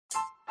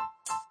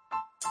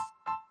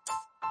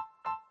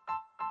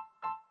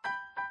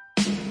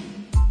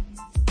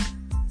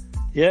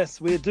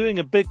Yes, we're doing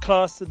a big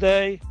class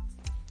today,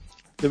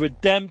 the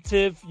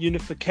Redemptive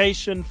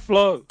Unification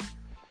Flow.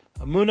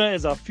 Emuna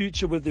is our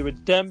future with the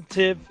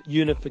Redemptive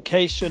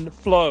Unification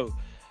Flow.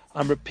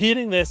 I'm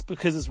repeating this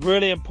because it's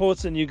really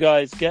important you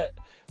guys get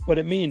what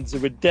it means, the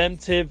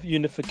Redemptive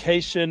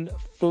Unification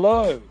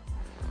Flow.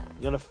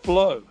 We're going to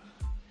flow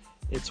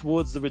it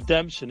towards the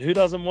redemption. Who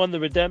doesn't want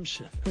the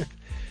redemption?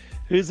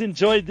 Who's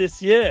enjoyed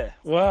this year?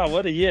 Wow,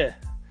 what a year.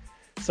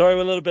 Sorry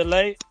we're a little bit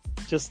late.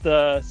 Just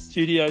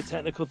studio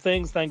technical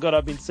things. Thank God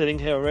I've been sitting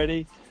here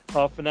already,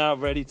 half an hour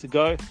ready to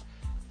go.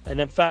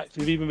 And in fact,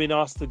 we've even been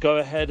asked to go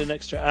ahead an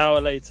extra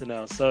hour later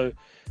now. So it's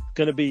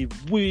going to be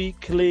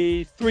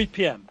weekly 3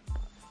 p.m.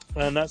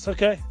 And that's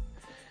okay.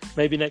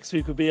 Maybe next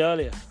week will be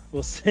earlier.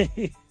 We'll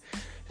see.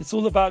 It's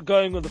all about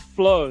going with the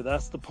flow.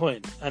 That's the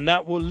point. And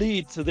that will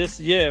lead to this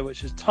year,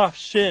 which is Taf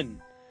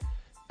Shin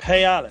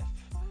Pei Aleph.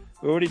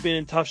 We've already been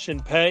in Taf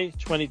Shin Pei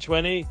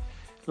 2020.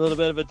 A little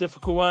bit of a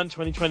difficult one,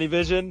 2020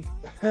 vision.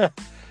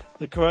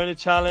 The Corona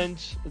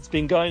challenge. It's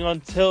been going on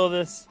till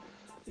this,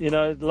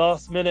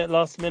 last minute,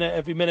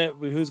 every minute.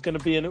 Who's going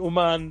to be in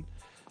Uman?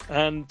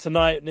 And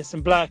tonight,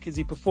 Nissan Black, is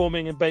he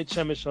performing in Beit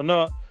Shemesh or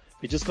not?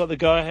 We just got the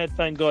go-ahead.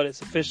 Thank God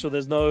it's official.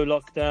 There's no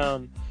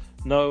lockdown,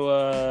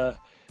 no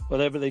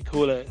whatever they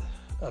call it.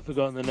 I've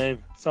forgotten the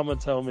name. Someone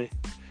tell me.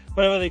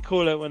 Whatever they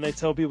call it when they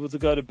tell people to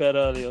go to bed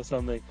early or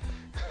something.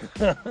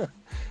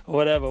 Or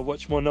whatever,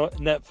 watch more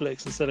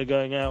Netflix instead of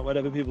going out,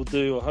 whatever people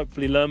do, or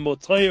hopefully learn more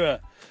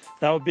Torah.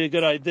 That would be a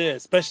good idea,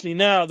 especially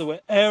now that we're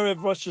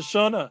Erev Rosh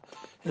Hashanah.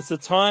 It's the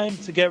time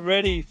to get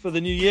ready for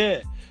the new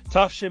year.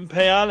 Tafshin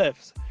Pei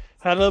Aleph.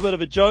 Had a little bit of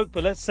a joke,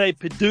 but let's say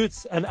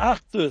Pedutz and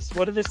Achdus.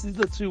 What are this? These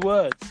are the two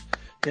words.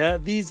 Yeah,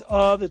 these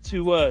are the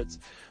two words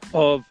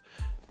of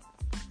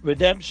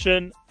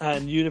redemption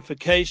and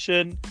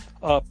unification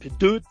are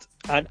Pedut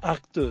and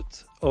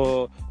Achdut,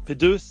 or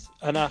Pedus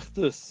and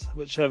Achdus,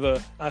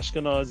 whichever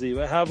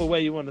Ashkenazi, however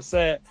way you want to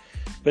say it.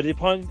 But the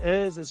point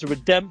is, it's a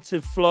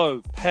redemptive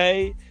flow.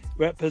 Pei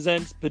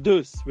represents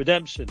Pedus,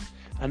 redemption,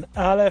 and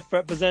Aleph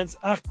represents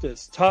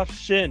Achdus, Taf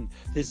Shin.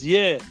 This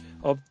year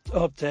of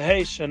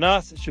Tehei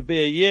Shanas, it should be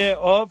a year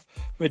of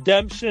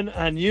redemption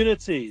and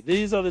unity.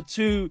 These are the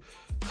two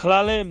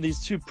Klalim,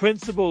 these two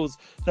principles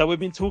that we've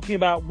been talking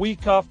about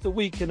week after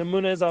week in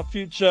Emuna is our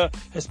future,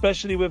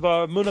 especially with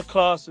our Emuna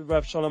class with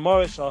Rav Shalom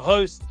Morish, our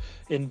host,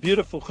 in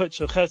beautiful Chut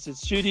Shel Chesed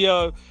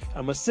studio.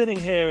 And we're sitting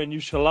here in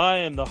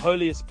Yerushalayim, the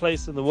holiest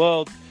place in the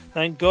world.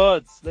 Thank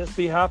God. Let's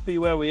be happy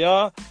where we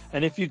are.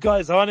 And if you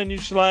guys aren't in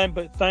Yerushalayim,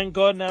 but thank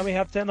God now we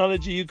have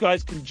technology, you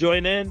guys can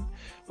join in.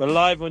 We're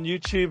live on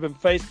YouTube and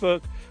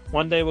Facebook.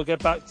 One day we'll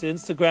get back to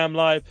Instagram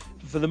Live.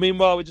 But for the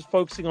meanwhile, we're just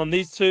focusing on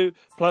these two.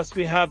 Plus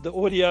we have the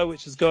audio,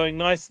 which is going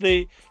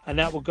nicely. And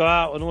that will go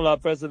out on all our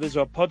Brez of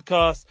Israel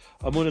podcasts.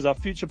 Amun is our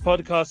future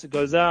podcast. It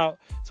goes out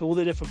to all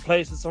the different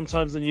places.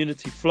 Sometimes on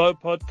Unity Flow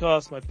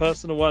podcast, my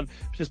personal one.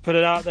 Just put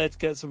it out there to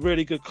get some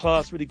really good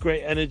class, really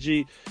great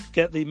energy.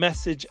 Get the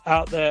message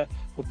out there.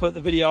 We'll put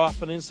the video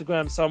up on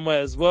Instagram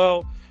somewhere as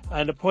well.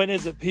 And the point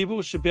is that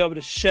people should be able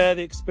to share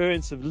the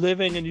experience of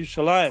living in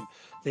Yerushalayim.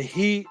 The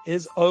heat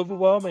is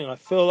overwhelming. I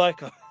feel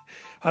like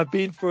I've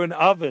been through an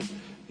oven,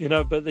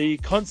 but the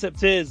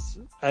concept is,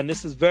 and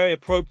this is very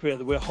appropriate,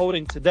 that we're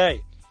holding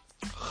today,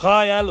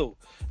 Chai Elu,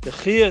 the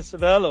Chiyas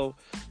of Elu,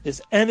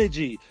 this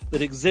energy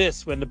that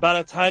exists when the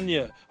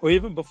Balatanya, or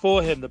even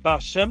before him, the Baal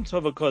Shem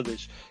Tov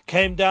HaKodesh,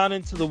 came down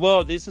into the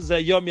world. This is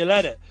a Yom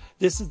Yoledet.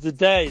 This is the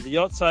day, the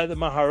Yotzai, the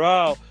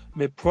Maharal,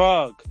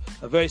 Prague,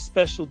 a very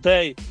special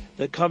day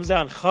that comes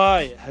down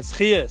Chai, has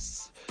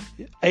Chiyas.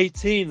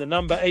 18, the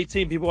number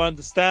 18, people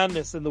understand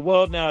this in the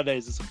world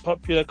nowadays. It's a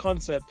popular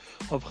concept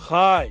of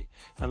Chai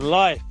and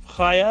life.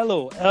 Chai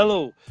Elu.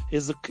 Elu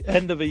is the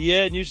end of a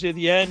year, and usually at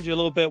the end you're a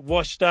little bit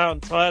washed out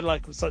and tired,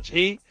 like with such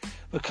heat.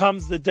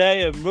 Becomes the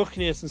day of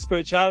Ruchnius and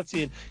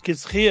spirituality and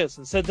gives Chiyas.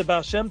 And said the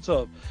Baal Shem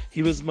Tov,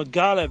 he was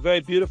Megala, very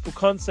beautiful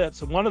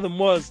concepts, and one of them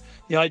was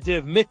the idea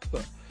of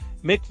mikveh.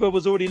 Mikveh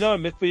was already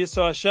known. Mikveh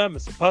Yisrael Hashem.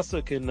 It's a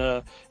pasuk in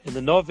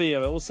the Novi.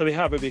 Also, we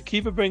have Rabbi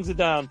Akiva brings it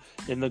down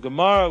in the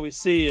Gemara. We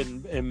see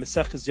in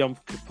Maseches Yom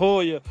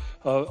Kippur.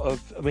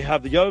 We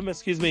have the Yom.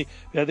 We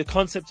have the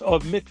concept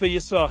of Mikveh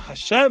Yisrael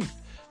Hashem.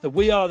 That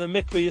we are the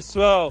Mikveh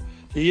Yisrael.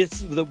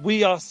 That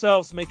we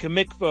ourselves make a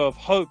mikveh of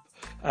hope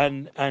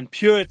and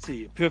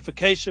purity,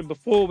 purification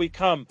before we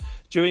come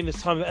during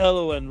this time of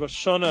Elul and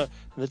Rosh Hashanah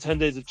and the 10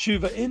 days of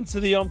Tshuva into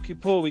the Yom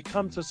Kippur. We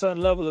come to a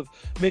certain level of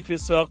Mikveh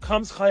Yisrael.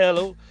 Comes Chai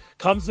Elul,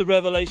 comes the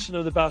revelation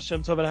of the Baal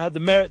Shem Tov, and I had the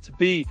merit to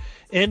be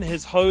in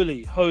his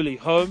holy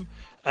home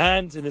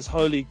and in his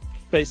holy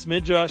Beis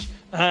Midrash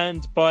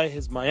and by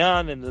his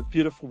Mayan and the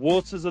beautiful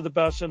waters of the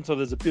Baal Shem Tov.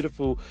 There's a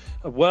beautiful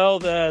well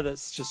there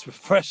that's just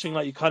refreshing,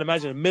 like you can't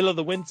imagine. In the middle of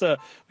the winter,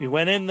 we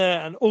went in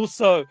there, and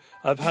also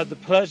I've had the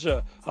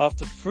pleasure,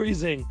 after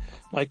freezing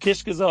my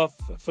kishkas off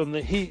from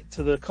the heat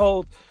to the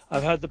cold,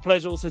 I've had the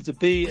pleasure also to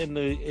be in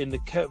the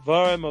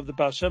Ketvarim of the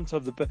Baal Shem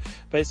Tov, the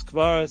Beis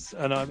Kvaris,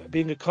 and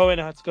being a Kohen,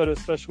 I had to go to a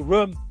special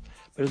room.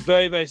 But it was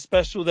very, very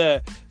special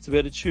there to be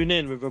able to tune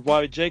in with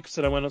Rabbi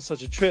Jacobson. I went on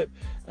such a trip,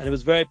 and it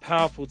was very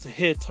powerful to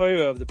hear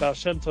Torah of the Baal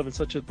Shem Tov in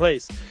such a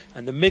place,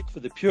 and the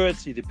mikveh, the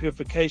purity, the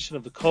purification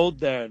of the cold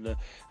there,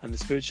 and the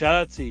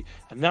spirituality.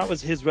 And that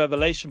was his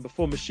revelation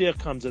before Mashiach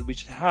comes, that we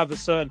should have a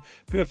certain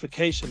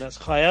purification. That's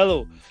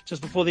Chayelu.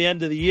 Just before the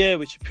end of the year,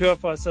 we should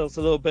purify ourselves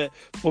a little bit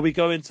before we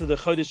go into the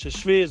Chodesh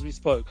Hashvi, as we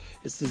spoke.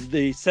 It's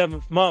the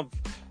 7th month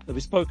that we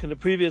spoke in the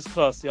previous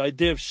class, the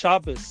idea of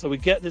Shabbos. So we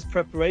get this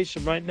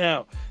preparation right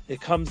now.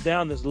 It comes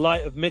down, this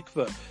light of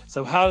mikveh.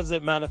 So how does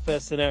it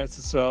manifest in Eretz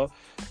Yisrael?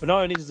 But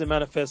not only does it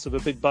manifest with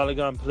a big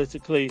balagan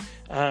politically,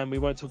 and we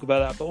won't talk about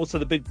that, but also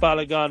the big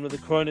balagan with the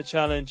Corona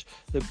challenge.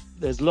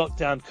 There's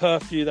lockdown,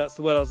 curfew, that's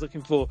the word I was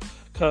looking for,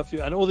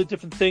 curfew, and all the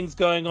different things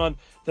going on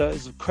that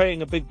is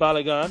creating a big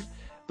balagan.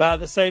 But at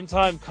the same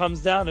time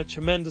comes down a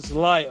tremendous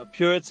light of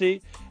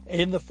purity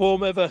in the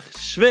form of a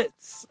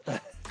schwitz,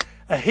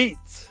 a heat.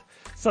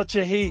 Such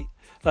a heat,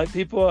 like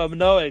people are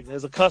knowing,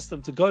 there's a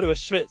custom to go to a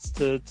schwitz,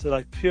 to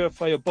like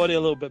purify your body a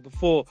little bit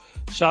before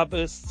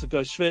Shabbos, to go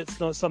schwitz.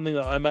 Not something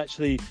that I'm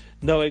actually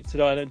knowing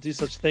today, I don't do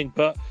such a thing,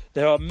 but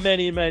there are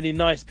many, many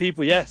nice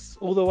people, yes,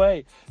 all the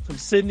way from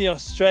Sydney,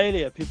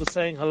 Australia, people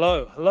saying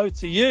hello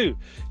to you.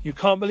 You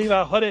can't believe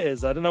how hot it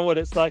is. I don't know what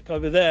it's like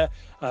over there.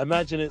 I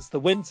imagine it's the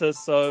winter,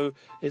 so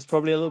it's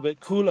probably a little bit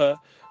cooler.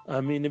 I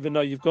mean, even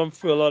though you've gone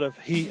through a lot of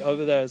heat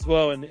over there as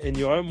well in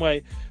your own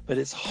way, but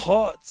it's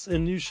hot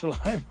in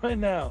Yerushalayim right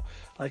now,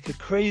 like a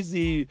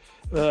crazy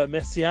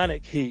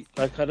messianic heat.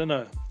 Like, I don't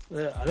know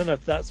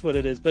if that's what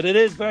it is, but it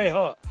is very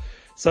hot.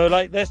 So,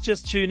 let's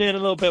just tune in a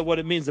little bit what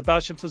it means. The Baal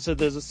Shem Tov said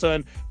there's a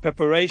certain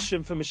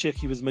preparation for Mashiach.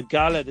 He was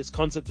Megala, this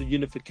concept of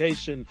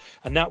unification,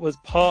 and that was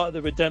part of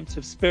the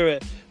redemptive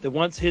spirit, that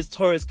once his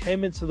Torahs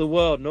came into the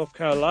world, North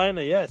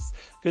Carolina, yes,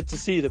 good to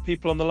see the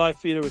people on the live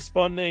feed are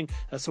responding.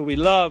 That's what we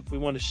love. We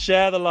want to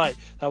share the light.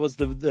 That was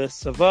the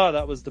Savah,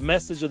 that was the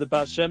message of the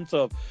Baal Shem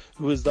Tov,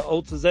 who was the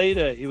Alter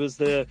Zayda. He was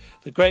the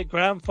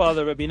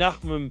great-grandfather, Rabbi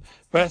Nachman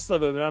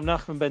Breslov, Rabbi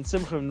Nachman ben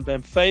Simcha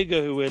ben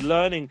Feiga, who we're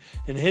learning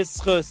in his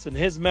schus and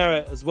his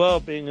merit as well,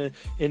 being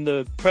in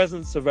the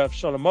presence of Rav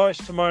Shalom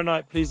Morish tomorrow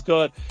night. Please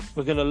God,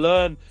 we're going to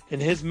learn in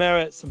his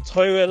merit some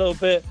Torah a little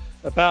bit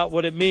about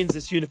what it means,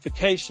 this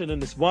unification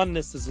and this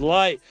oneness, this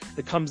light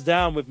that comes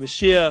down with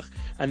Mashiach,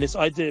 and this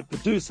idea of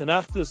Pedus and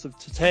Achdus, of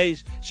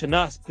Tatei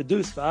Shanas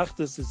Pedus for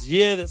Achdus, this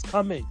year that's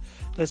coming.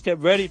 Let's get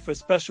ready for a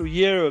special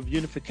year of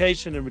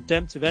unification and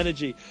redemptive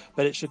energy,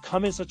 but it should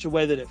come in such a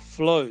way that it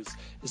flows.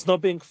 It's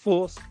not being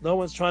forced. No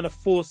one's trying to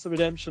force the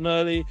redemption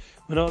early.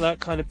 We're not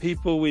that kind of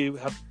people. We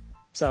have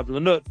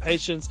sablanut,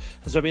 patience,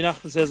 as Rabbi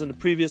Nachman says in the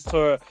previous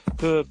Torah,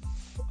 Kuf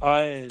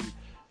Ayin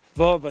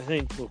Vav, I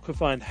think, or Kuf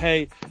Ayin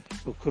Hey,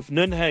 or Kuf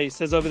Nun Hey,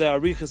 says over there,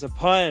 Arichas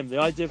Apayim, the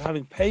idea of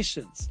having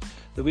patience,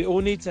 that we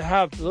all need to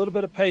have a little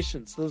bit of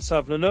patience, a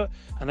little sablanut,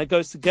 and that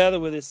goes together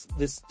with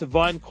this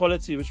divine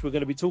quality, which we're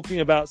going to be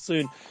talking about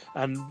soon,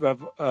 and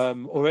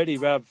already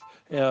Rav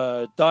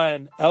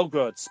Dayan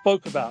Elgrod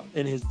spoke about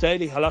in his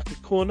daily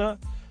halakhic corner.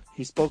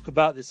 He spoke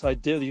about this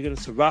idea that you're going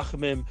to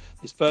Rachamim,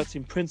 these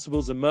 13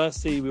 principles of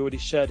mercy. We already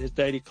shared his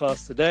daily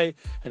class today,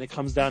 and it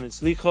comes down in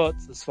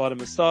Slichot. The Sfarim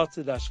has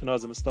started, the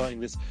Ashkenazim are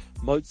starting this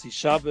Motzi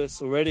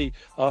Shabbos already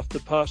after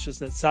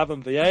Parshas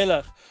Nitzavim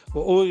V'Yelech.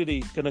 We're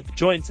already going to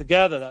join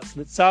together. That's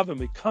Nitzavim.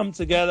 We come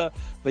together,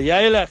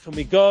 V'Yelech, and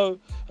we go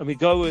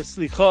with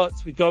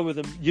Slichot. We go with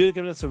the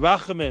Yudgim to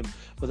Rachamim,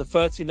 with the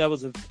 13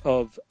 levels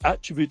of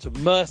attribute of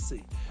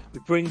mercy. We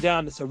bring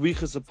down this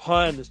arichas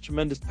apayim, this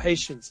tremendous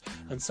patience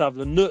and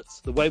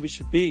savlanut, the way we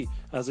should be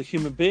as a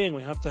human being.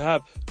 We have to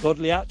have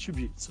godly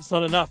attributes. It's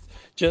not enough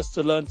just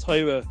to learn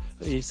Torah.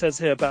 He says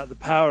here about the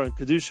power and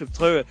kedusha of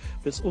Torah,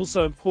 but it's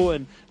also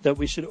important that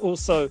we should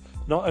also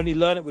not only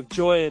learn it with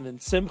joy and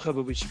simcha,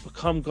 but we should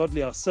become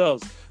godly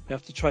ourselves. We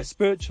have to try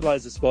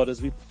spiritualize this world,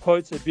 as we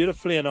quoted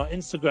beautifully in our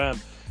Instagram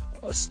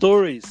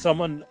stories.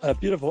 Someone, a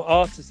beautiful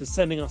artist, is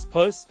sending us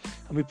posts,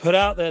 and we put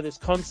out there this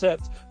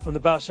concept from the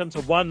Baal Shem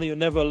Tov, one, that you're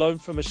never alone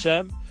from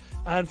Hashem,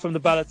 and from the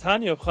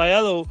Balatanya of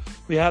Chayelu,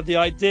 we have the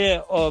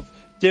idea of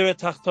Dira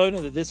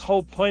Tachtona, that this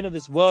whole point of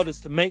this world is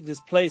to make this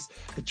place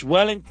a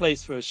dwelling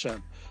place for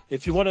Hashem.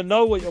 If you want to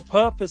know what your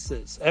purpose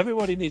is,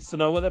 everybody needs to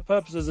know what their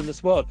purpose is in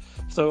this world.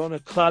 So on a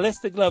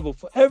claristic level,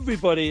 for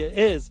everybody it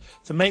is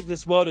to make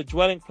this world a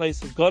dwelling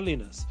place of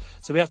godliness.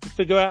 So we have to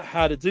figure out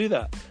how to do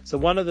that. So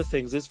one of the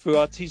things is through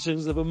our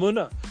teachings of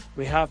Emuna.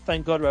 We have,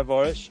 thank God, Rav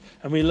Orish,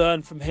 and we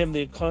learn from him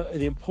the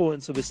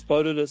importance of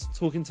Hisbodedus,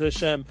 talking to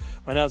Hashem.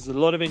 Right now there's a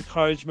lot of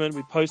encouragement.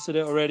 We posted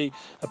it already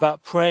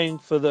about praying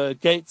for the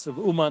gates of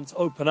Uman to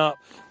open up.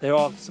 There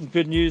are some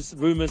good news,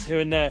 rumors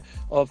here and there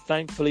of,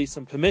 thankfully,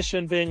 some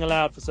permission being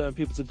allowed for certain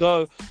people to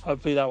go.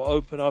 Hopefully that will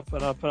open up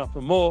and up and up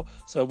and more.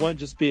 So it won't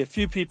just be a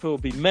few people, it will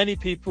be many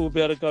people who will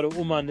be able to go to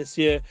Uman this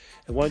year.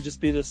 It won't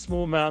just be the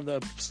small amount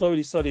that are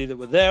slowly that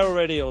were there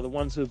already, or the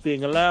ones who are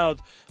being allowed.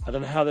 I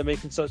don't know how they're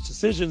making such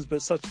decisions,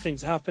 but such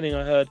things happening,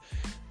 I heard.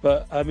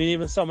 But I mean,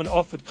 even someone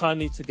offered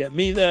kindly to get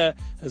me there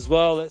as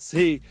well. Let's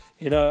see.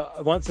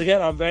 Once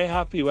again, I'm very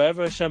happy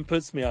wherever Hashem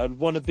puts me. I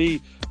want to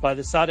be by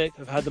the Tzaddik.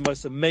 I've had the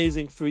most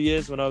amazing 3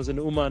 years when I was in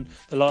Uman,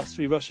 the last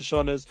 3 Rosh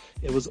Hashanahs.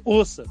 It was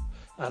awesome.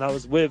 And I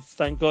was with,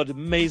 thank God,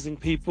 amazing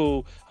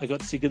people. I got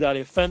to see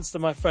Gedalia Fenster,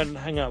 my friend, and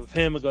hang out with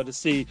him. I got to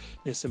see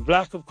Nissim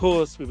Black, of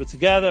course. We were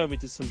together and we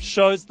did some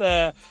shows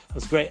there. It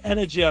was great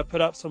energy. I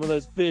put up some of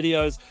those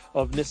videos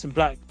of Nissim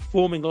Black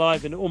performing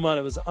live in Uman.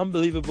 It was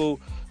unbelievable.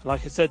 And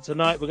like I said,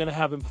 tonight we're going to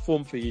have him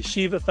perform for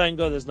Yeshiva, thank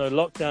God. There's no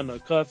lockdown, no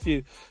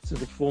curfew. So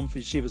to perform for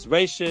Yeshiva's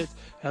Rashid.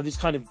 Have these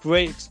kind of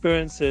great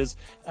experiences.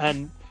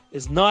 And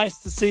it's nice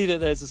to see that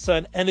there's a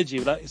certain energy.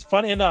 Like, it's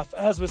funny enough,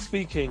 as we're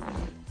speaking,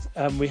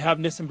 we have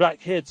Nissim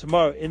Black here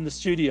tomorrow in the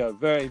studio.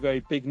 Very,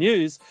 very big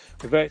news.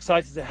 We're very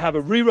excited to have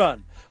a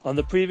rerun on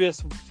the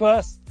previous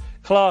first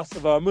class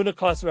of our Emuna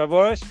class of Rav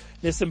Orish.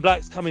 Nissim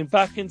Black's coming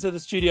back into the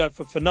studio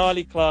for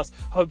finale class.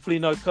 Hopefully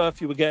no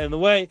curfew will get in the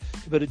way.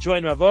 He'll be able to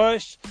join Rav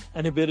Orish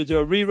and he'll be able to do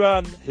a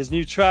rerun, his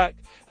new track.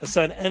 A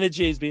certain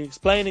energy. He's been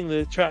explaining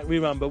the track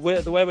rerun,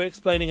 but the way we're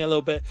explaining it a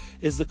little bit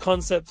is the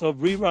concept of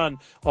rerun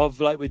of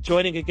like we're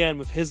joining again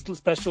with his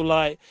special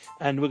light,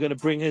 and we're going to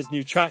bring his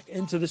new track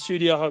into the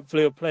studio.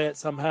 Hopefully he'll play it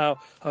somehow.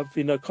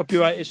 Hopefully no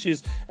copyright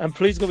issues. And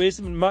please go, we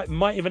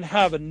might even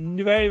have a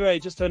very, very,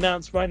 just to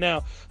announce right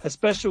now, a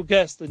special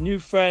guest, a new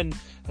friend,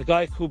 a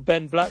guy called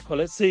Ben Blackwell.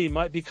 Let's see, he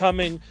might be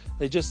coming.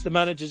 The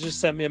manager just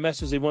sent me a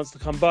message. He wants to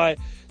come by.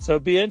 So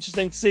it'll be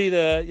interesting to see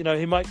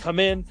he might come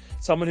in,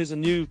 someone who's a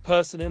new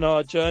person in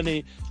our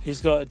journey.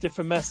 He's got a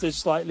different message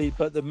slightly,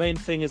 but the main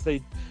thing is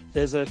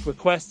there's a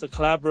request to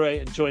collaborate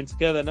and join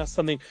together. And that's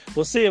something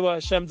we'll see what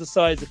Hashem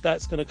decides if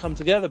that's going to come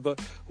together. But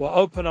we'll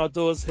open our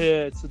doors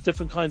here to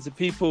different kinds of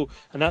people.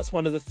 And that's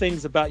one of the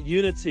things about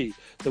unity,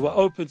 that we're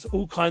open to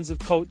all kinds of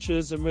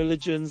cultures and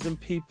religions and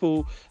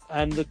people.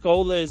 And the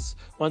goal is,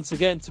 once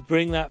again, to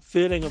bring that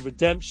feeling of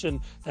redemption.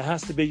 There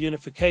has to be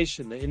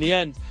unification. In the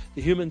end,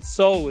 the human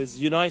soul is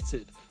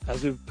united.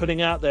 As we're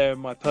putting out there in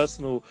my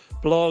personal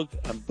blog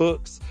and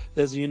books,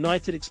 there's a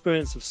united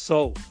experience of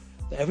soul.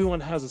 That everyone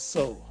has a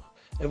soul.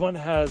 Everyone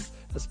has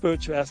a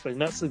spiritual aspect.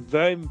 And that's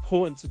very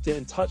important to get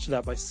in touch with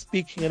that by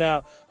speaking it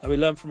out. And we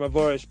learn from Rav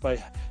Orish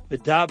by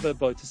Medaber,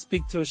 to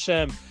speak to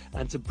Hashem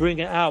and to bring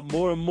it out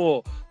more and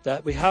more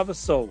that we have a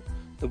soul.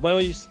 The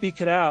more you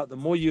speak it out, the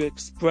more you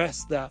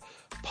express that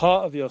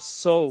part of your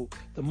soul,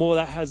 the more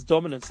that has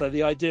dominance. Like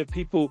the idea of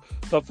people,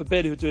 God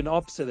forbid, who are doing the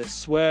opposite, they're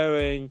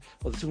swearing,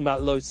 or they're talking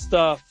about low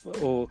stuff,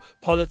 or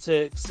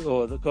politics,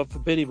 or God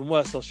forbid, even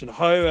worse, Lashon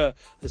Hara,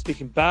 they're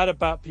speaking bad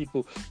about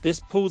people.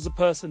 This pulls a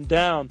person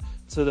down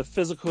to the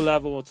physical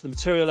level, or to the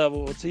material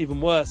level, or to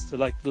even worse, to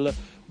like the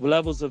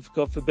levels of,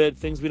 God forbid,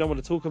 things we don't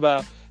want to talk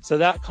about. So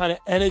that kind of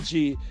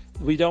energy,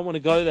 we don't want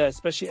to go there.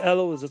 Especially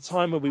Elul is a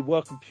time where we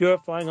work on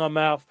purifying our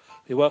mouth,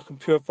 we work on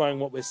purifying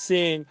what we're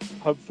seeing.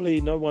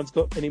 Hopefully no one's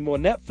got any more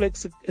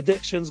Netflix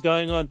addictions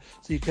going on,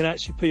 so you can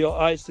actually put your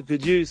eyes to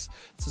good use,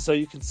 so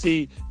you can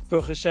see,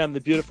 Baruch Hashem, the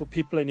beautiful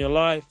people in your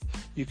life.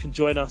 You can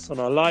join us on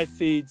our live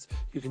feeds.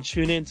 You can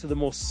tune in to the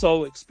more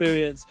soul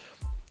experience.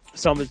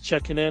 Someone's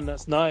checking in,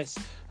 that's nice.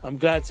 I'm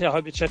glad to. I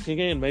hope you're checking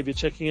in. Maybe you're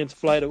checking in to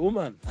fly to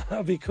Uman.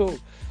 That'd be cool.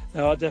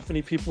 There are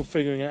definitely people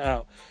figuring it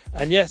out.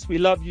 And yes, we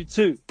love you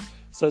too.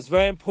 So it's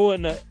very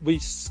important that we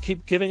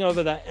keep giving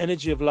over that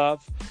energy of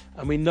love.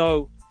 And we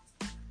know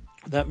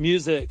that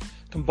music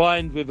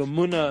combined with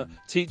Emuna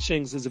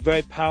teachings is a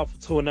very powerful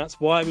tool. And that's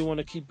why we want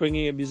to keep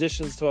bringing in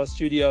musicians to our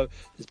studio.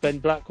 There's Ben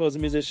Blackwell's a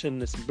musician.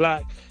 Nissim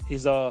Black,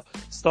 he's our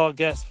star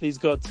guest, please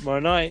God, tomorrow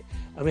night.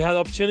 And we have the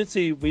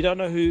opportunity. We don't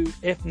know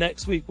if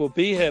next week will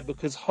be here,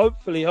 because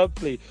hopefully,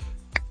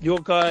 your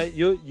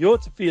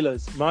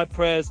tefillahs, my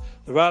prayers,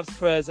 the Rav's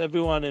prayers,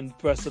 everyone in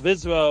the rest of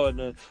Israel and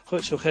the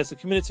Chutz Chesed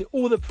community,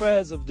 all the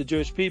prayers of the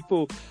Jewish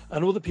people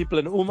and all the people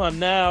in Uman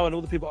now and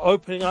all the people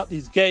opening up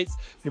these gates.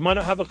 We might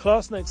not have a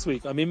class next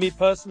week. I mean, me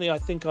personally, I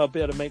think I'll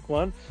be able to make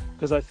one,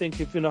 because I think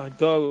if I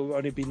go, it will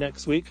only be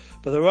next week.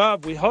 But the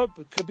Rav, we hope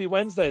it could be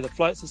Wednesday. The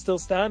flights are still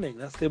standing.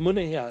 That's the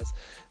Emuna he has.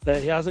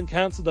 That he hasn't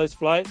cancelled those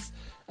flights.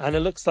 And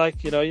it looks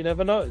like, you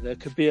never know. There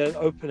could be an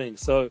opening.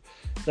 So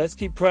let's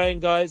keep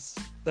praying, guys.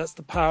 That's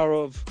the power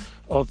of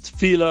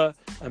tefillah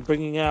and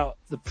bringing out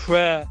the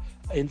prayer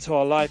into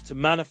our life to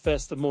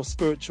manifest a more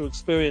spiritual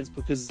experience.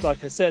 Because,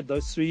 like I said,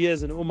 those 3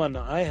 years in Uman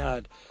that I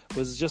had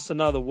was just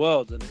another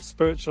world. And it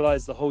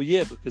spiritualized the whole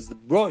year, because the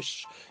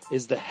Rosh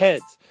is the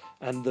head.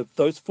 And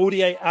those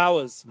 48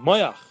 hours,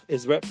 Moyach,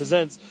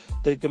 represents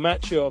the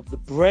gematria of the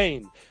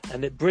brain.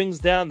 And it brings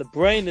down, the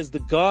brain is the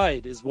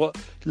guide, is what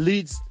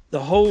leads the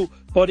whole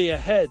body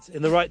ahead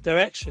in the right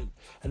direction.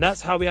 And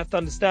that's how we have to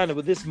understand it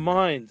with this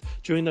mind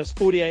during those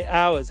 48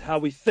 hours, how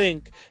we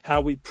think,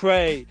 how we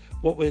pray,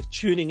 what we're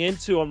tuning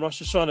into on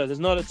Rosh Hashanah. There's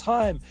not a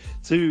time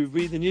to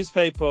read the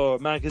newspaper or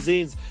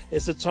magazines.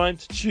 It's a time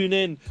to tune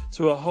in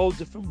to a whole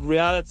different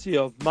reality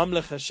of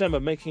Mamlech Hashem,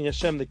 of making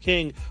Hashem the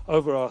king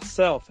over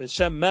ourselves.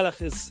 Hashem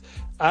Melech is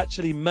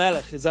actually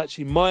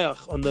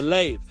Mayach on the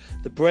lave.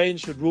 The brain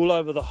should rule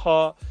over the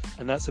heart,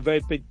 and that's a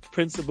very big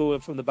principle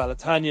from the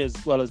Balatanya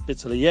as well as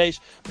Bittul Yesh.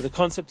 But the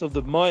concept of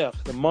the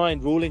Mayach, the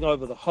mind ruling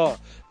over the heart.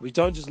 We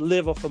don't just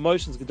live off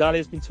emotions. Gedalia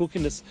has been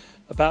talking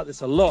about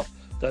this a lot,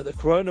 that the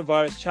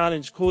coronavirus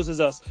challenge causes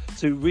us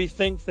to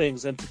rethink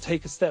things and to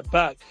take a step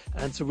back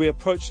and to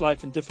reapproach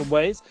life in different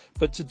ways,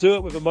 but to do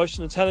it with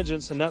emotional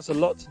intelligence. And that's a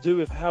lot to do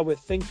with how we're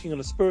thinking on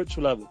a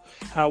spiritual level,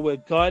 how we're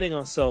guiding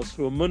ourselves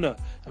through Emuna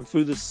and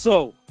through the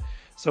soul.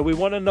 So we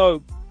want to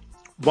know,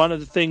 one of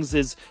the things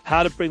is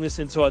how to bring this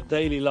into our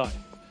daily life.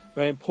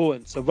 Very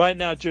important. So right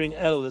now during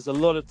El, there's a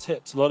lot of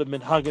tips, a lot of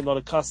minhagim, a lot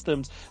of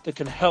customs that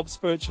can help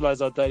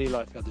spiritualize our daily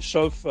life. We have the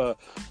shofar,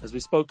 as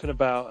we've spoken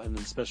about, and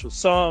the special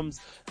psalms,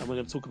 and we're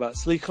going to talk about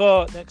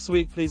slicha next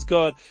week, please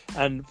God,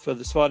 and for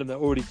the Sfadim, they're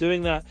already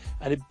doing that,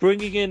 and it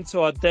bringing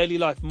into our daily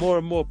life more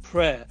and more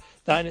prayer.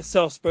 That in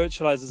itself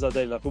spiritualizes our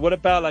daily life. But what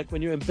about like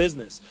when you're in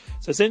business?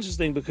 So it's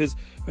interesting because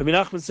Rabbi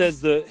Nachman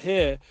says that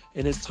here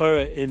in his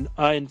Torah in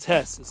Ayin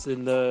Tes, it's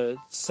in the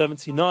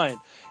 79,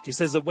 he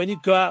says that when you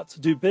go out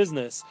to do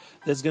business,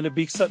 there's going to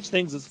be such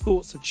things as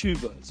thoughts of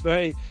tshuva. It's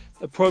very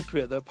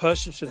appropriate that a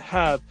person should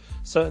have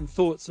certain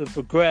thoughts of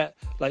regret,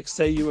 like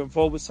say you were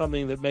involved with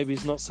something that maybe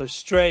is not so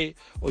straight,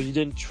 or you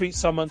didn't treat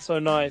someone so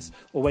nice,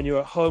 or when you're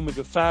at home with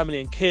your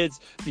family and kids,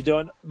 you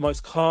don't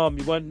most calm,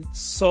 you weren't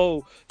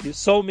soul. Your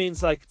soul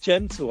means like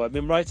gentle. I've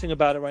been writing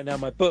about it right now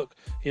in my book,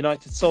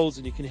 United Souls,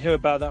 and you can hear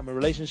about that in my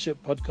relationship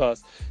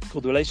podcast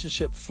called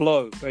Relationship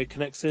Flow. Very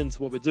connects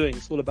into what we're doing.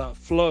 It's all about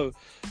flow.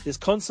 This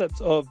concept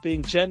of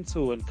being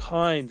gentle and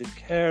kind and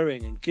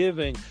caring and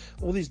giving,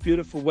 all these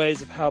beautiful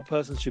ways of how a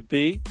person should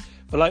be.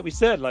 But like we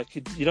said, like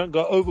you don't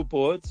go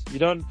overboard. You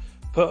don't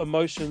put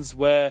emotions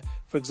where,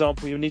 for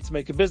example, you need to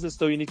make a business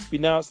deal, you need to be,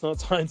 now it's not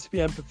time to be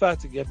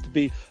empathetic. You have to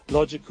be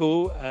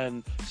logical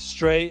and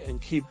straight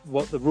and keep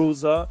what the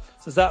rules are.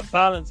 So it's that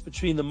balance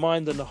between the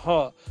mind and the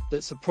heart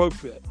that's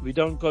appropriate. We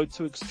don't go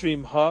to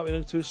extreme heart, we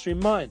don't go to extreme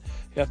mind.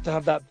 You have to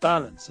have that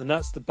balance, and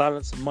that's the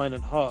balance of mind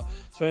and heart.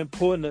 It's very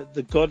important that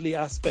the godly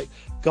aspect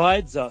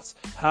guides us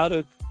how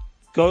to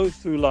go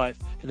through life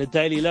in a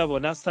daily level,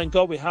 and that's, thank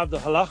God, we have the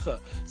halacha.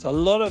 So a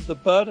lot of the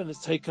burden is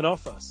taken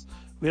off us.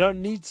 We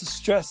don't need to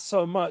stress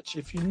so much.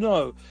 If you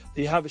know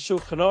that you have a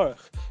Shulchan Aruch,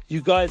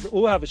 you guys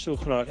all have a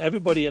Shulchan Aruch.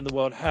 Everybody in the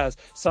world has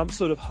some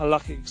sort of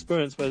halachic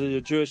experience, whether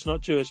you're Jewish, not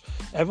Jewish.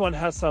 Everyone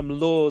has some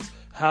laws,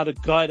 how to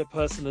guide a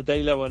person at a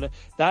daily level. And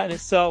that in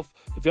itself,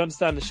 if you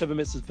understand the Sheva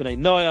Mitzvahs B'nai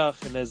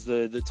Noach, and there's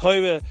the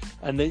Torah,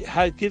 and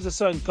it gives a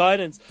certain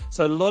guidance.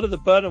 So a lot of the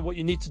burden, what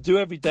you need to do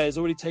every day, is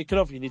already taken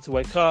off. You need to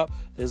wake up.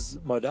 There's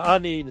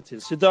Moda'ani,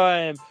 Natil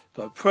Shadayim,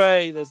 go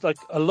pray. There's like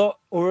a lot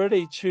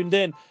already tuned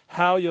in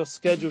how your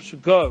schedule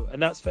should go.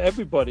 And that's for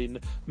everybody,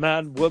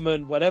 man,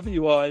 woman, whatever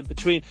you are in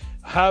between,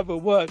 however it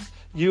works.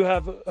 You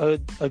have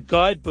a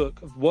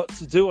guidebook of what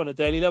to do on a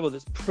daily level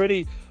that's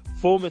pretty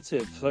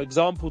formative. For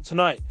example,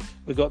 tonight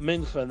we got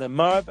Mincha and then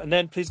Marav, and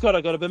then, please God,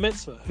 I got a Bar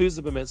Mitzvah. Who's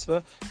the Bar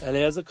Mitzvah?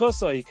 Eliezer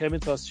Koso. He came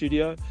into our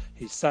studio,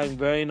 he sang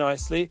very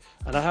nicely,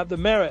 and I have the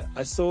merit.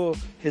 I saw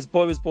his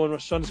boy was born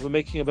Rosh Hashanah, so we're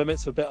making a Bar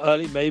Mitzvah a bit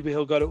early. Maybe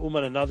he'll go to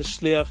Uman, another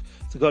shliach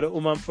to go to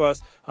Uman for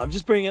us. I'm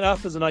just bringing it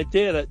up as an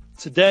idea that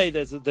today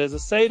there's a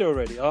Seder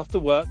already. After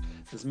work,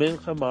 there's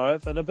Mincha,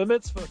 Marav, and a Bar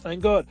Mitzvah,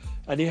 thank God.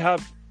 And you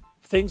have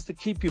things to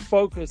keep you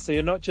focused, so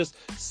you're not just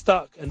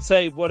stuck and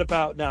say, what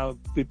about now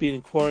we've been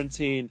in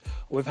quarantine,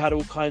 or we've had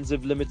all kinds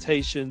of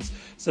limitations.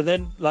 So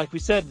then, like we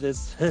said,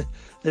 there's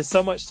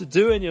so much to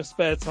do in your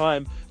spare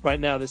time right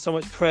now. There's so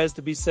much prayers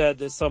to be said,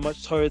 there's so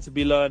much Torah to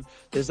be learned,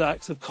 there's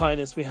acts of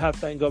kindness. We have,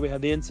 thank God, we have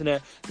the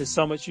internet. There's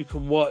so much you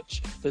can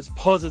watch that's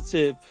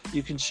positive.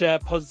 You can share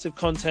positive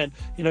content.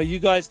 You know, you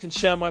guys can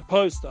share my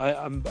post.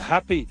 I'm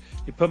happy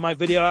you put my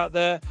video out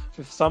there.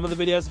 Some of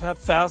the videos have had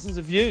thousands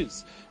of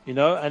views, you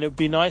know, and it would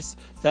be nice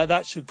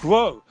that should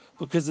grow,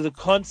 because of the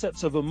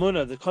concepts of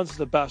Emuna, the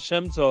concepts of Baal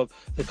Shem Tov,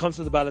 the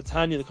concept of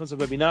Balatanya, the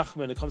concept of Rabbi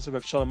Nachman, the concept of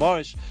Rabbi Shalom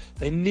Arush.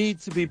 They need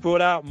to be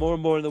brought out more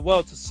and more in the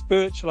world to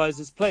spiritualize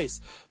this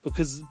place,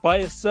 because by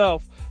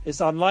yourself,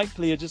 it's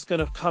unlikely you're just going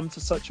to come to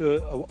such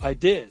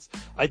ideas.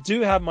 I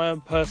do have my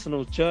own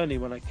personal journey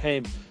when I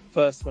came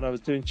first, when I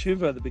was doing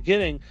tshuva at the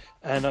beginning,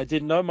 and I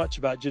didn't know much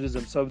about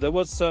Judaism. So there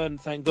was certain,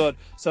 thank God,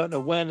 certain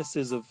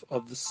awarenesses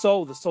of the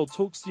soul. The soul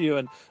talks to you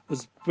and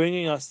was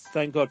bringing us,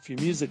 thank God, through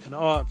music and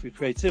art, through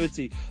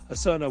creativity, a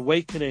certain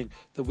awakening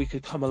that we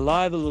could come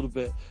alive a little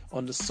bit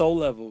on the soul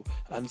level.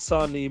 And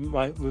suddenly,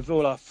 with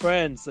all our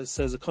friends, that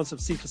says the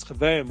concept of Sichas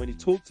Chaverim, when you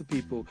talk to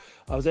people,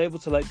 I was able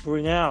to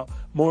bring out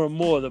more and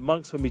more. The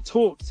monks, when we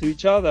talk to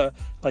each other,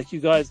 like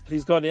you guys,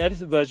 please God, in the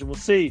edited version, we'll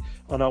see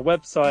on our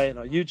website and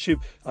our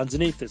YouTube,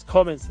 underneath there's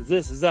comments, there's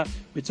this, there's that.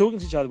 We're talking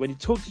to each other. When when you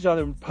talk to each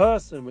other in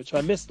person, which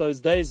I miss those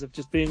days of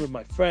just being with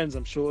my friends,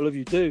 I'm sure all of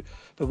you do,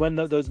 but when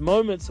those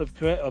moments of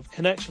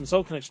connection,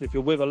 soul connection, if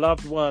you're with a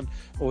loved one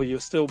or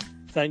you're still,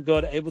 thank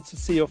God, able to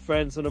see your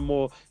friends on a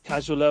more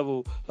casual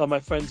level. A lot of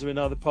my friends are in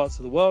other parts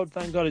of the world.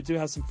 Thank God I do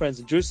have some friends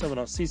in Jerusalem, and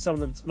I'll see some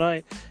of them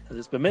tonight, and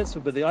there's bar mitzvah.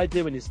 But the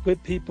idea when you're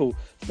with people,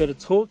 to be able to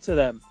talk to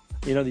them,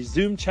 these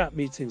Zoom chat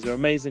meetings are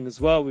amazing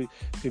as well. We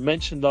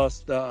mentioned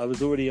last, I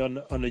was already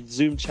on a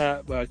Zoom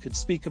chat where I could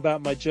speak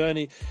about my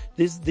journey.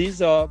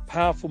 These are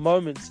powerful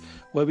moments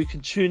where we can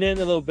tune in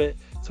a little bit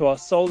to our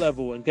soul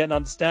level and get an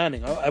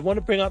understanding. I want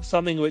to bring up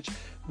something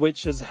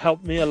which has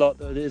helped me a lot,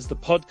 that is the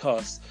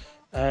podcast.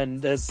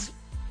 And there's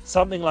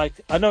something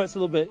like, I know it's a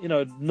little bit,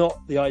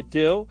 not the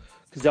ideal,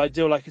 because the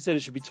ideal, like I said,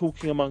 it should be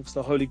talking amongst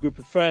a holy group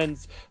of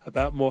friends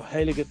about more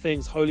heilige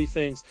things, holy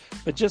things.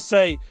 But just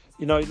say,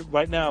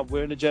 right now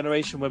we're in a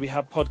generation where we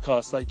have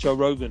podcasts like Joe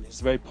Rogan.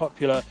 He's very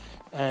popular,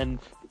 and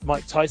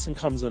Mike Tyson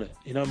comes on it.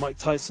 Mike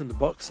Tyson, the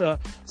boxer.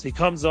 So he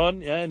comes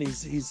on, and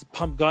he's a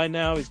pump guy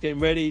now. He's getting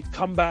ready to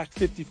come back,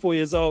 54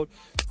 years old.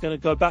 He's going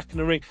to go back in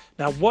the ring.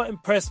 Now, what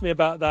impressed me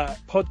about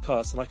that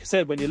podcast, and like I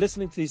said, when you're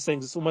listening to these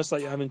things, it's almost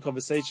like you're having a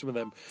conversation with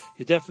them.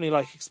 You're definitely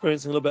like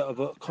experiencing a little bit of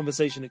a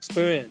conversation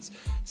experience.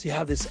 So you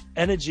have this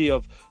energy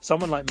of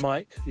someone like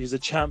Mike. He's a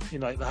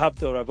champion, like the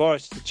Havdor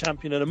Avarish, the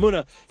champion in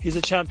Emuna. He's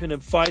a champion in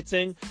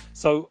fighting.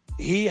 So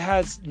he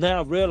has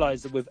now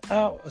realized that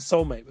without a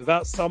soulmate,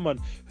 without someone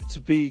to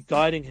be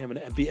guiding him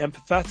and be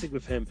empathetic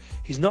with him,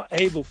 he's not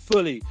able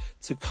fully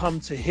to come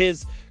to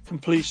his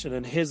completion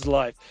in his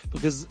life,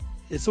 because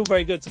it's all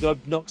very good to go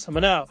knock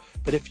someone out,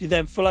 but if you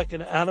then feel like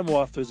an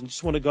animal afterwards and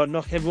just want to go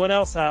knock everyone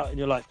else out in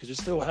your life because you're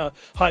still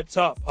hyped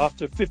up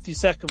after a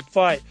 50-second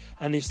fight,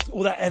 and it's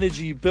all that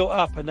energy you built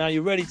up, and now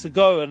you're ready to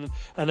go, and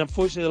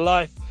unfortunately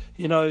life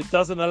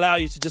doesn't allow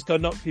you to just go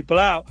knock people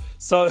out,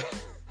 so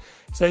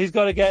he's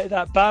got to get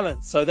that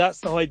balance. So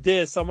that's the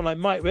idea. Someone like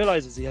Mike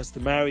realizes he has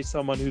to marry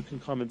someone who can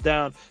calm him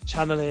down,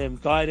 channel him,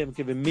 guide him,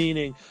 give him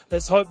meaning.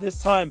 Let's hope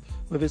this time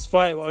with his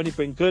fight will only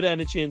bring good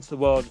energy into the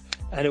world,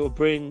 and it will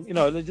bring,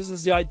 this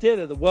is the idea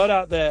that the world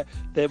out there,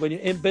 that when you're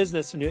in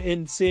business and you're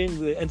in seeing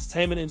the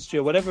entertainment industry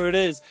or whatever it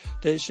is,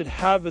 that it should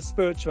have a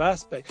spiritual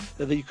aspect,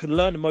 that you can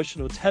learn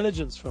emotional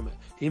intelligence from it.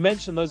 He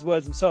mentioned those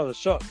words himself. I was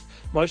shocked.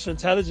 Emotional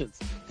intelligence,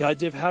 the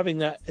idea of having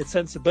that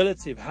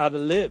sensibility of how to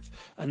live.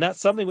 And that's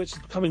something which is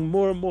becoming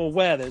more and more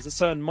aware. There's a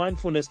certain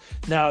mindfulness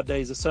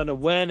nowadays, a certain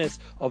awareness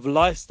of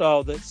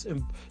lifestyle that's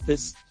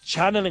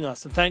channeling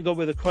us. And thank God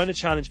with the Corona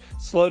Challenge,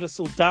 slowed us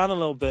all down a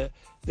little bit,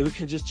 that we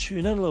can just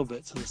tune in a little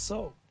bit to the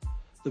soul.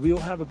 That we all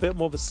have a bit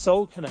more of a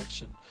soul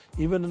connection.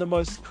 Even the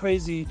most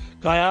crazy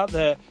guy out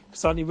there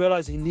suddenly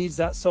realizes he needs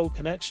that soul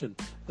connection.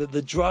 That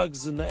the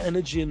drugs and the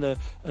energy and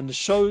the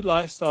show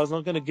lifestyle is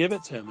not going to give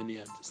it to him in the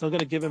end. It's not going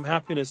to give him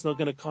happiness. It's not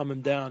going to calm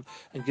him down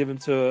and give him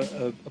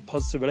to a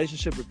positive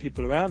relationship with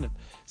people around him.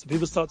 So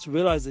people start to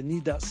realize they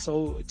need that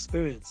soul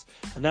experience.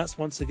 And that's,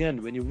 once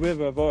again, when you're with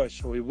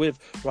Avorish or you're with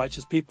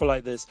righteous people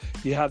like this,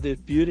 you have the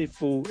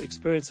beautiful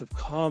experience of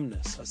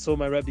calmness. I saw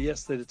my Rebbe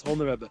yesterday, the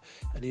Tolna Rebbe,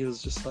 and he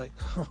was just like,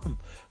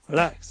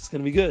 relax, it's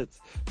going to be good.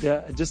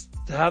 Yeah, and just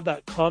to have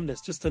that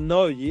calmness, just to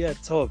know,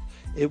 Tov,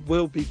 it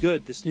will be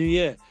good this new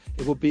year.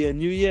 It will be a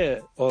new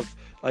year of,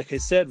 like I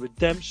said,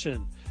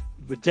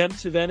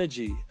 redemptive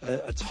energy,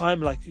 a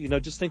time like,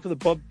 just think of the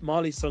Bob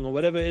Marley song or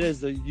whatever it is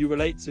that you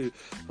relate to,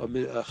 or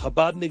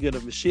Chabadnigan or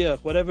Mashiach,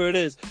 whatever it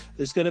is.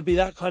 There's going to be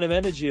that kind of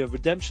energy of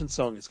redemption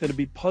song. It's going to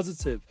be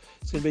positive.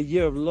 It's going to be a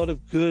year of a lot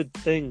of good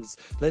things.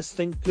 Let's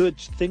think good,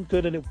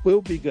 and it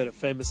will be good, a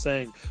famous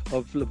saying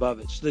of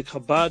Lubavitch. The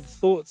Chabad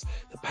thoughts,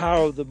 the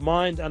power of the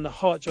mind and the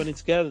heart joining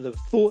together, the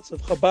thoughts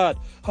of Chabad,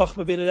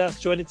 Chochmah Bin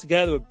Adas joining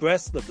together with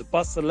Breslov, the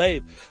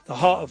Basalev, the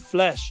heart of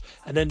flesh,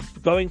 and then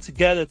going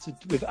together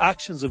with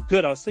actions of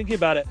good. I was thinking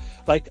about it,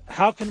 like,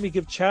 how can we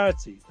give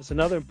charity? That's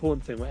another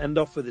important thing. We'll end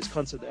off with this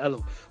concept of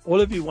Elul.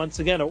 All of you, once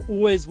again, are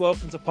always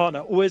welcome to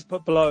partner. Always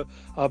put below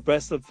our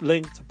breast of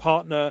link to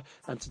partner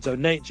and to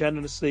donate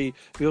generously.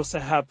 We also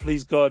have,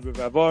 please God, with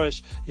Rav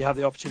Orish, you have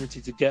the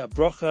opportunity to get a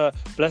bracha,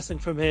 blessing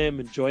from him,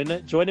 and join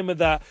him with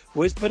that.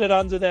 Always put it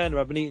under there, and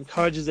Rabbanit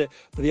encourages it.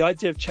 But the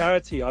idea of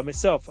charity, I'm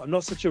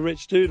not such a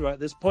rich dude right at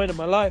this point in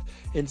my life.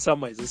 In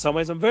some ways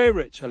I'm very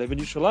rich. I live in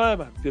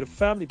Yerushalayim, I have a beautiful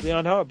family,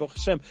 B'yan Hara, Baruch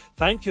Hashem.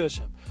 Thank you,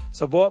 Hashem.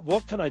 So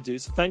what can I do?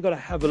 So thank God I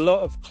have a lot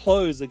of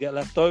clothes that get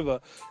left over.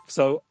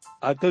 So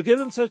I go give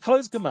them to a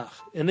clothes gemach.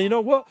 And you know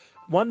what?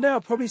 One day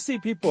I'll probably see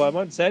people, I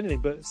won't say anything,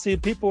 but see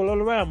people all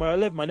around where I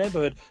live, my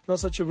neighborhood, not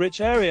such a rich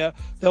area.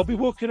 They'll be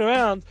walking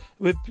around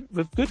with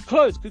good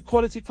clothes, good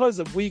quality clothes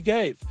that we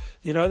gave.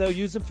 They'll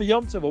use them for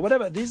Yom Tov or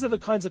whatever. These are the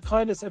kinds of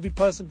kindness every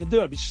person can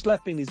do. I'll be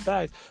schlepping these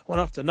bags one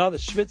after another,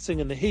 schwitzing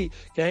in the heat,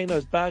 getting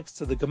those bags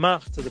to the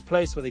gemach, to the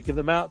place where they give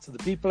them out to the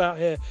people out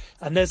here.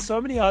 And there's so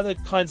many other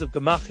kinds of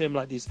gemachim,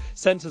 like these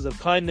centers of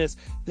kindness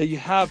that you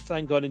have,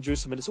 thank God, in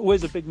Jerusalem. And it's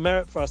always a big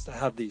merit for us to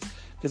have these.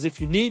 Because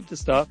if you need the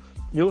stuff,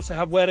 You also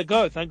have where to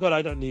go. Thank God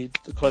I don't need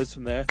the clothes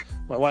from there.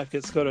 My wife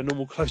gets to go to a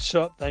normal clothes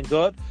shop, thank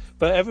God.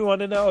 But everyone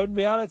in their own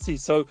reality.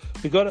 So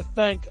we got to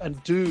thank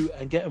and do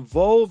and get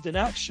involved in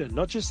action.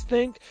 Not just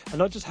think and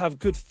not just have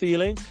good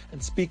feelings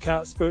and speak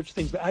out spiritual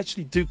things, but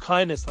actually do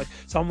kindness. Like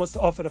someone wants to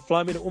offer to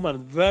fly me to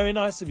Oman. Very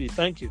nice of you.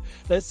 Thank you.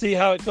 Let's see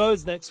how it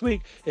goes next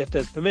week, if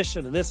there's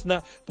permission and this and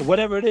that. But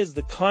whatever it is,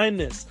 the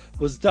kindness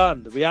was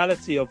done. The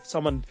reality of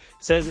someone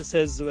says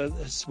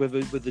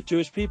with the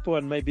Jewish people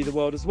and maybe the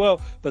world as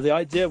well. But the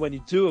idea when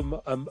you do a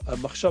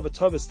machshava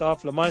tova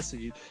staf l'maisa,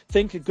 you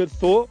think a good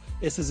thought,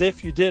 it's as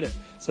if you did it.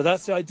 So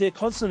that's the idea,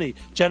 constantly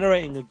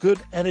generating a good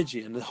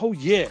energy. And the whole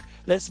year,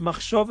 let's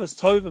machshavas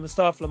tova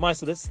staf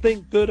l'maisa. Let's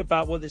think good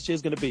about what this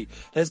year's going to be.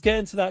 Let's get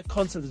into that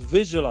concept,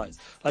 visualize.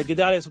 Like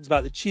Gedalia talks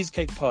about the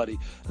cheesecake party.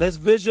 Let's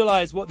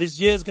visualize what this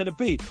year's going to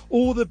be.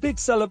 All the big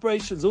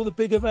celebrations, all the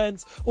big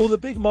events, all the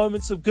big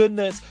moments of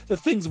goodness, the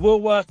things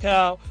will work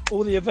out,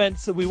 all the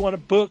events that we want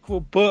to book, we'll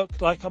book.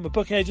 Like I'm a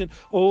booking agent,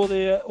 all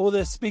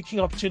the speaking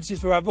opportunities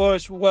for Rav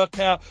Orish will work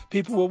out.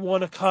 People will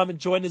want to come and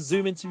join the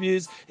Zoom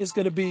interviews. It's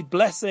going to be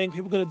blessing.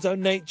 People are going to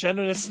donate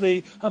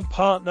generously and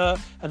partner,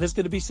 and there's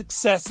going to be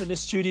success in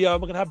this studio. We're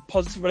going to have a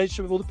positive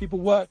relationship with all the people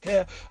who work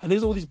here, and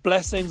there's all these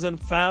blessings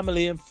and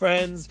family and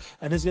friends,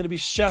 and there's going to be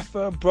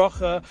shefa and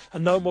bracha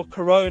and no more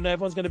corona.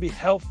 Everyone's going to be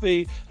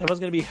healthy, everyone's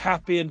going to be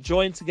happy and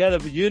joined together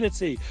with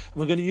unity. And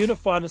we're going to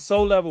unify on a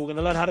soul level. We're going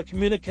to learn how to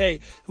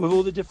communicate with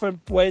all the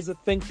different ways of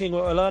thinking.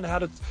 We're going to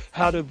learn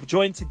how to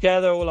join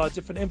together all our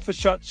different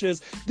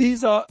infrastructures.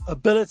 These are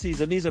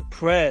abilities and these are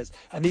prayers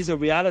and these are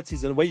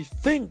realities, and the way you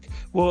think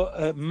will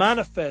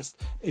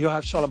manifest. You'll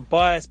have shalom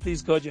bias,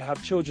 please God. You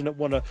have children that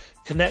want to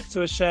connect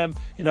to Hashem.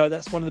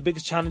 That's one of the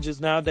biggest challenges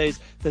nowadays,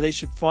 that they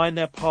should find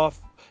their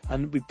path,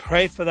 and we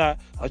pray for that.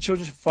 Our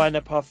children should find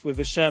their path with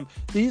Hashem.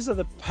 These are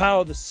the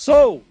power of the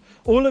soul.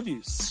 All of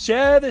you,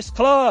 share this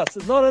class.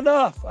 It's not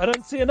enough. I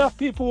don't see enough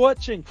people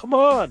watching. Come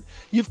on.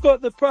 You've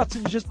got the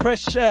button. You just press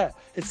share.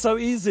 It's so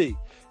easy.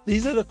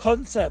 These are the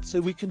concepts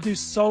that we can do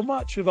so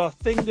much with our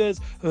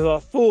fingers, with our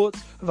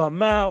thoughts, with our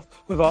mouth,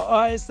 with our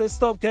eyes. Let's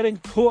stop getting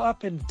caught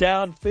up in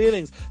down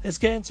feelings. Let's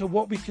get into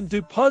what we can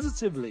do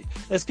positively.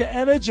 Let's get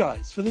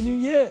energized for the new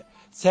year.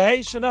 It's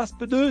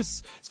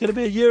going to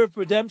be a year of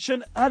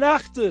redemption and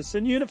actus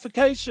and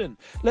unification.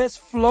 Let's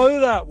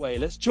flow that way.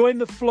 Let's join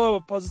the flow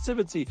of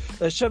positivity.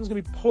 Hashem's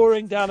going to be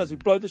pouring down as we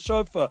blow the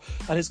shofar,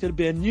 and it's going to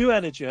be a new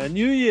energy, a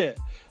new year.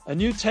 A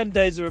new 10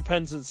 days of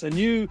repentance, a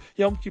new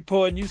Yom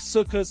Kippur, a new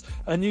Sukkot,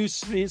 a new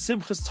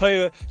Simchas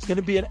Torah. It's going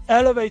to be an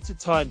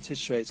elevated time,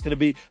 Tishrei. It's going to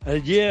be a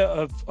year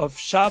of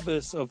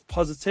Shabbos, of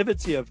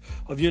positivity, of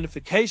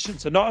unification.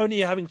 So not only are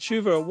you having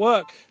tshuva at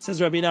work, says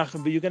Rabbi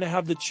Nachman, but you're going to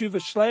have the tshuva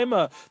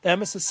shlema. The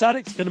emes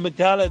hasadik is going to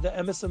megala the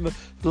emes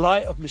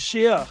light of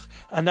Mashiach.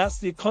 And that's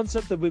the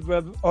concept that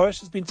Rabbi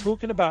Orish has been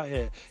talking about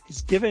here.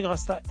 He's giving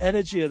us that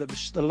energy that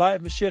the light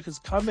of Mashiach is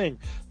coming.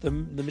 The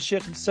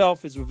Mashiach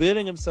himself is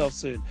revealing himself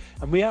soon.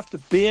 And we have to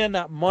be in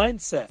that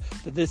mindset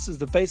that this is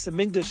the base of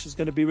Migdash is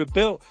going to be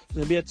rebuilt. It's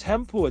going to be a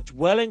temple, a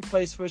dwelling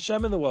place for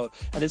Hashem in the world,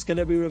 and it's going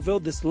to be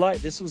revealed. This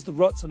light, this was the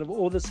Ratzon of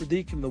all the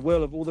Tzaddikim, the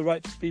will of all the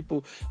righteous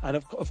people, and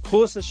of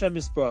course Hashem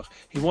Yisbarach.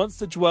 He wants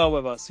to dwell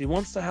with us. He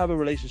wants to have a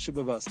relationship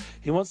with us.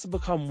 He wants to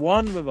become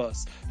one with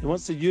us. He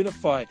wants to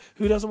unify.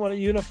 Who doesn't want to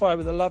unify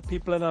with the loved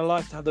people in our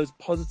life, to have those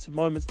positive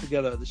moments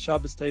together at the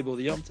Shabbos table,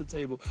 the Yom Tov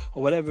table,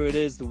 or whatever it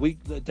is,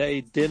 the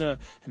day dinner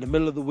in the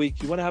middle of the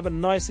week. You want to have a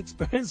nice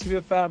experience with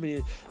your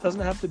family. It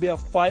doesn't have to be a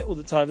fight all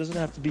the time. It doesn't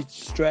have to be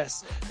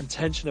stress and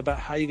tension about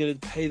how you're going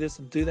to pay this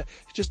and do that.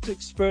 Just to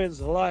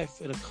experience life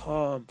in a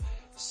calm,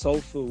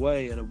 soulful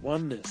way and a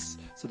oneness,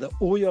 so that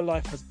all your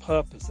life has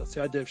purpose. That's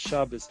the idea of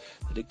Shabbos,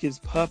 that it gives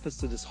purpose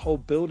to this whole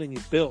building you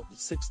built, the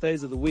 6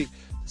 days of the week,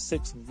 the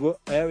 6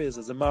 areas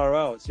as a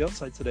Maharal. It's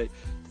Yotzai today.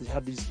 You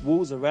have these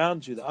walls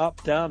around you, the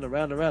up, down,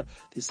 around.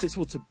 These 6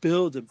 walls to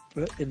build and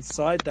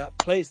inside that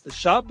place, the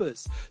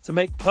Shabbos, to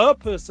make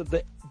purpose of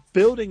the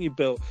building you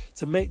built,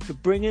 to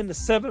bring in the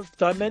 7th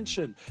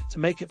dimension, to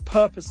make it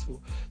purposeful.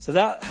 So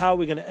that's how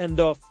we're going to end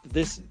off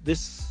this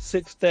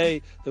 6th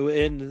day that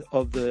we're in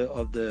of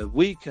the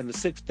week, and the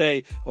 6th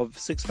day of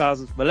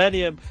 6,000th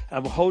millennium,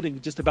 and we're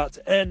holding just about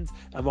to end,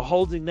 and we're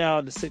holding now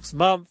in the 6th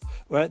month.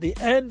 We're at the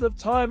end of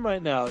time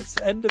right now. It's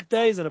the end of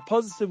days in a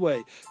positive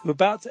way. We're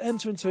about to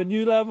enter into a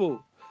new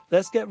level.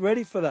 Let's get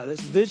ready for that.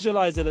 Let's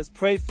visualize it. Let's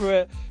pray for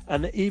it.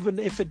 And even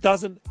if it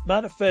doesn't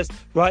manifest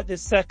right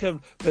this second,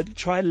 but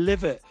try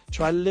live it.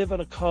 Try live in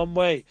a calm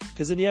way.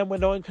 Because in the end, we're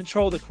not in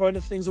control. The corona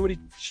thing's already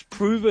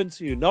proven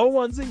to you. No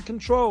one's in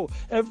control.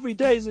 Every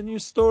day is a new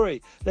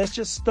story. Let's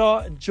just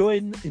start and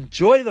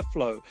enjoy the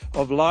flow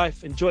of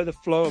life. Enjoy the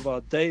flow of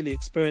our daily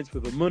experience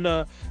with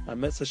Emuna.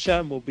 And Metz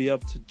Hashem will be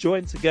able to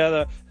join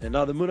together in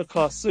another Emuna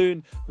class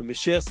soon with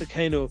Mashiach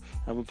Sekenu.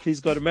 And we'll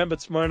please God remember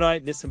tomorrow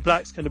night, Nissan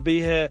Black's going to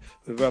be here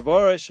with Rav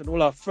Orish and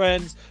all our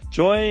friends.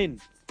 Join.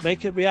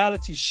 Make it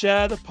reality.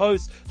 Share the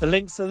post. The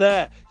links are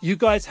there. You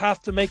guys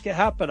have to make it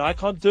happen. I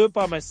can't do it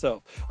by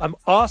myself. I'm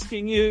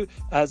asking you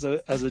as a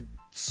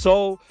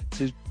soul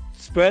to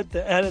Spread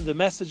the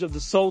message of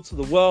the soul to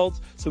the world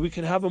so we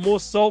can have a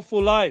more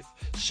soulful life.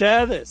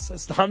 Share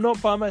this. I'm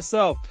not by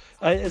myself.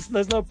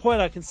 There's no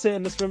point I can sit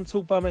in this room and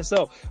talk by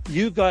myself.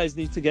 You guys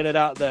need to get it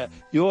out there.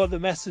 You're the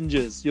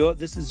messengers.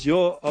 This is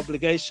your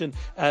obligation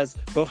as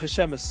Baruch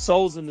Hashem, as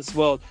souls in this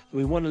world.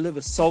 We want to live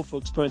a soulful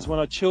experience. We want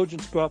our children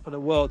to grow up in a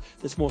world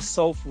that's more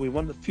soulful. We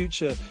want the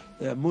future.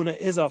 Emuna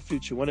is our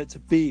future. We want it to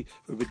be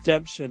with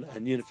redemption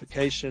and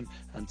unification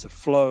and to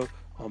flow.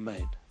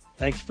 Amen.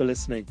 Thank you for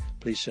listening.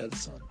 Please share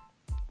this on.